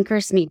really Mhm.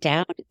 anchors me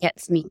down. It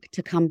gets me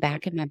to come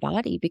back in my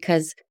body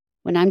because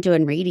when I'm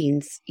doing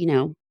readings,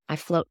 I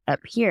float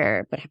up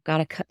here, but I've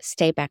got to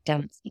stay back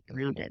down and stay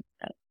grounded.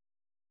 So,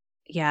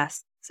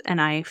 Yes.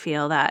 And I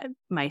feel that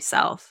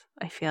myself.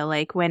 I feel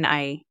like when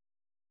I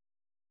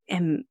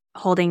am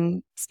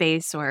holding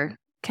space or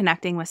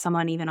connecting with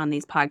someone even on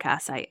these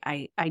podcasts,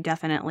 I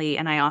definitely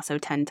and I also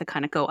tend to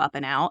kind of go up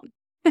and out.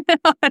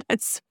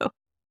 That's so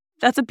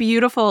that's a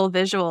beautiful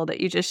visual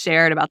that you just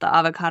shared about the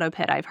avocado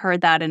pit. I've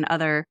heard that in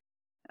other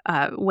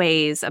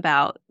ways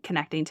about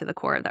connecting to the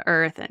core of the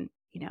earth and,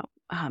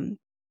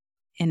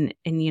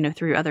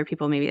 through other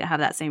people maybe that have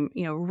that same,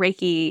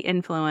 Reiki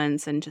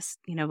influence and just,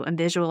 and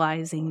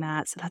visualizing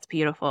that. So that's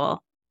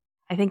beautiful.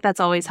 I think that's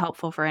always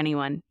helpful for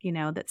anyone,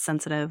 that's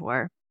sensitive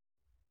or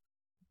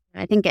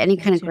I think any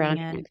kind of tuning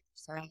grounding in.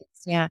 exercise.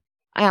 Yeah.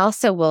 I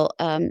also will,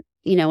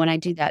 when I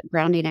do that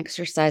grounding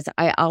exercise,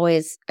 I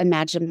always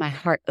imagine my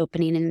heart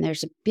opening and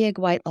there's a big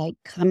white light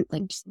come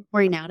like just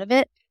pouring out of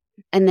it.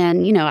 And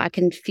then, I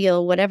can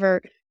feel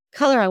whatever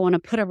color I want to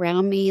put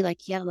around me,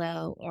 like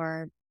yellow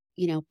or,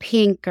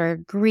 pink or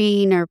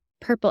green or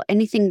purple,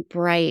 anything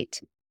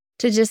bright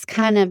to just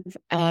kind of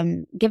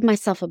give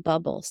myself a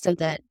bubble so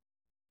that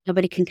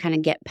nobody can kind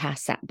of get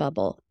past that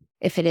bubble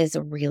if it is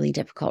a really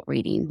difficult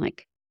reading.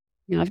 Like,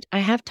 I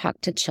have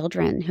talked to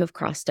children who have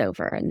crossed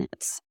over and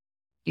it's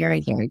very,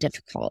 very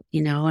difficult,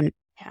 and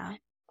Yeah.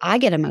 I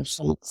get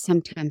emotional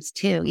sometimes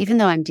too, even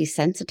though I'm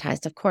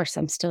desensitized. Of course,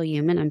 I'm still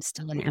human. I'm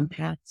still an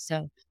empath.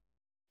 So,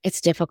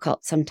 it's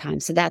difficult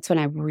sometimes. So that's when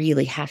I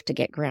really have to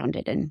get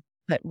grounded and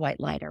put white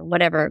light or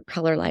whatever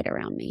color light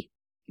around me.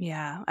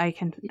 Yeah, I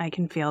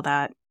can feel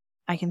that.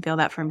 I can feel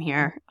that from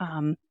here.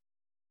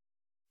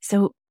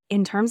 So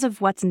in terms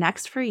of what's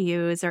next for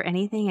you, is there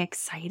anything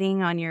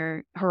exciting on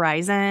your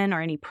horizon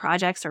or any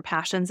projects or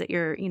passions that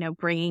you're,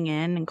 bringing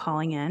in and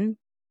calling in?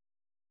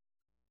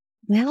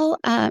 Well,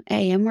 I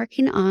am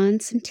working on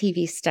some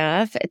TV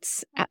stuff.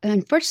 It's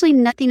unfortunately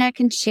nothing I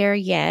can share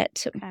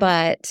yet, Okay.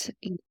 but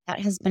that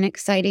has been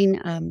exciting.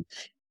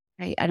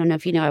 I don't know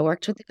if you know, I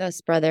worked with the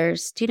Ghost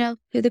Brothers. Do you know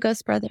who the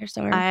Ghost Brothers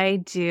are? I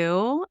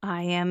do.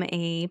 I am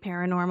a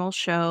paranormal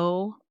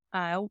show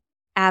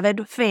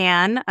avid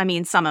fan. I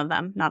mean, some of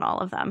them, not all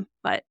of them,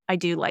 but I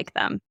do like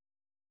them.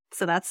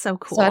 So that's so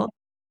So I've cool.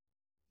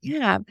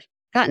 Yeah, I've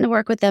gotten to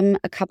work with them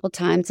a couple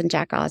times and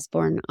Jack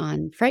Osborne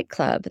on Fright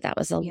Club. That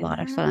was a lot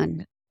of Yeah.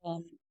 fun.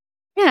 Um,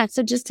 yeah,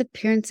 so just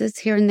appearances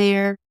here and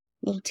there,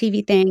 little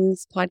TV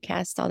things,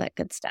 podcasts, all that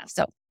good stuff.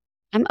 So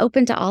I'm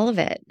open to all of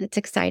it. It's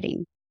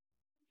exciting.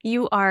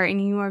 You are,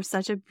 and you are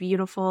such a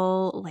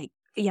beautiful, like,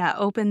 yeah,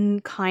 open,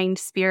 kind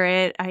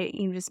spirit.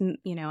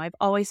 I've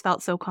always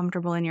felt so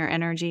comfortable in your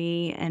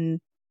energy.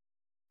 And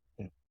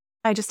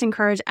I just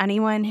encourage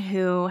anyone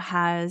who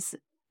has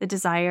the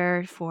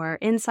desire for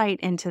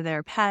insight into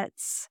their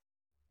pets,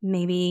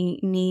 maybe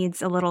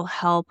needs a little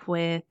help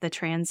with the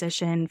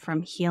transition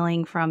from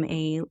healing from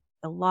a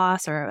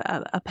loss or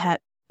a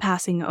pet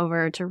passing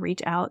over, to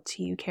reach out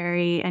to you,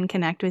 Carrie, and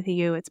connect with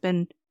you. It's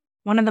been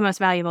one of the most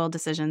valuable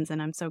decisions,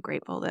 and I'm so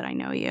grateful that I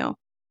know you.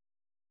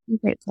 I'm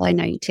grateful I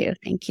know you too.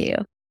 Thank you.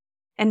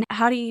 And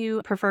how do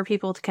you prefer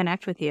people to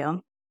connect with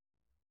you?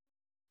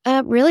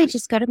 Really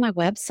just go to my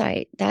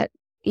website. That,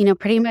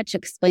 pretty much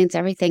explains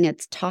everything.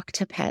 It's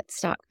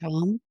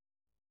talktopets.com.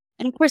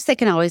 And of course, they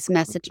can always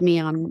message me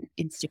on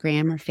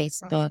Instagram or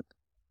Facebook.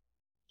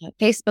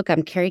 Facebook,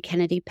 I'm Carrie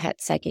Kenady,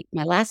 Pet Psychic.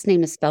 My last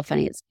name is spelled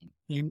funny. It's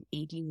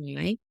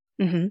Kenady.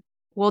 Hmm.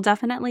 We'll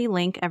definitely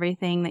link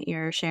everything that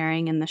you're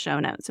sharing in the show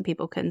notes so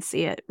people can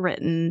see it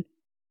written.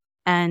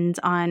 And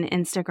on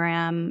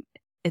Instagram,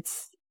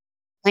 it's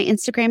My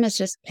Instagram is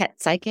just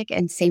Pet Psychic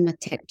and same with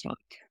TikTok.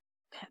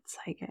 Pet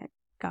Psychic.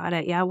 Got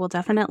it. Yeah, we'll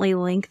definitely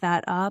link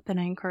that up. And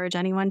I encourage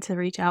anyone to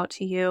reach out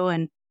to you.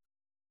 And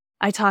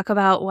I talk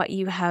about what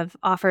you have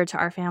offered to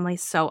our family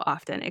so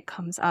often. It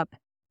comes up,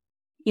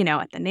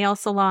 at the nail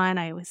salon.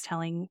 I was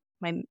telling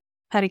my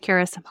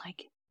pedicurist, I'm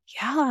like,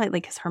 yeah, like,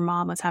 because her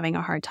mom was having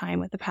a hard time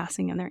with the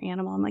passing of their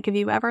animal. I'm like, have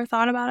you ever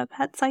thought about a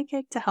pet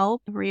psychic to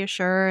help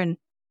reassure? And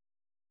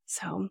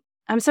so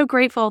I'm so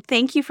grateful.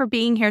 Thank you for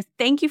being here.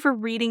 Thank you for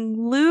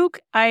reading Luke.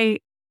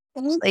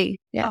 Absolutely.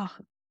 Yeah.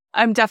 Oh,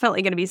 I'm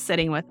definitely going to be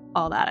sitting with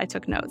all that. I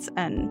took notes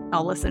and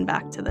I'll listen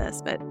back to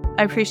this, but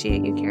I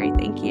appreciate you, Carrie.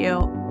 Thank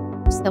you.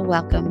 So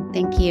welcome.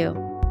 Thank you.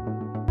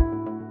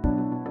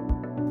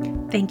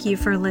 Thank you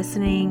for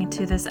listening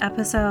to this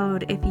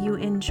episode. If you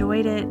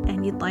enjoyed it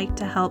and you'd like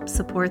to help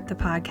support the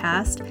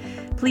podcast,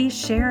 please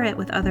share it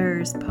with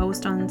others,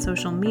 post on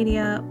social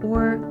media,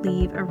 or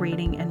leave a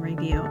rating and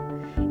review.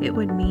 It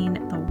would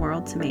mean the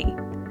world to me.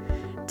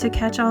 To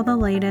catch all the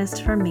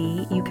latest from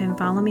me, you can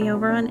follow me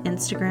over on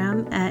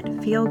Instagram at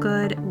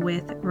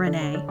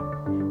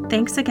feelgoodwithrene.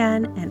 Thanks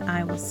again, and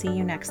I will see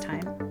you next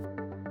time.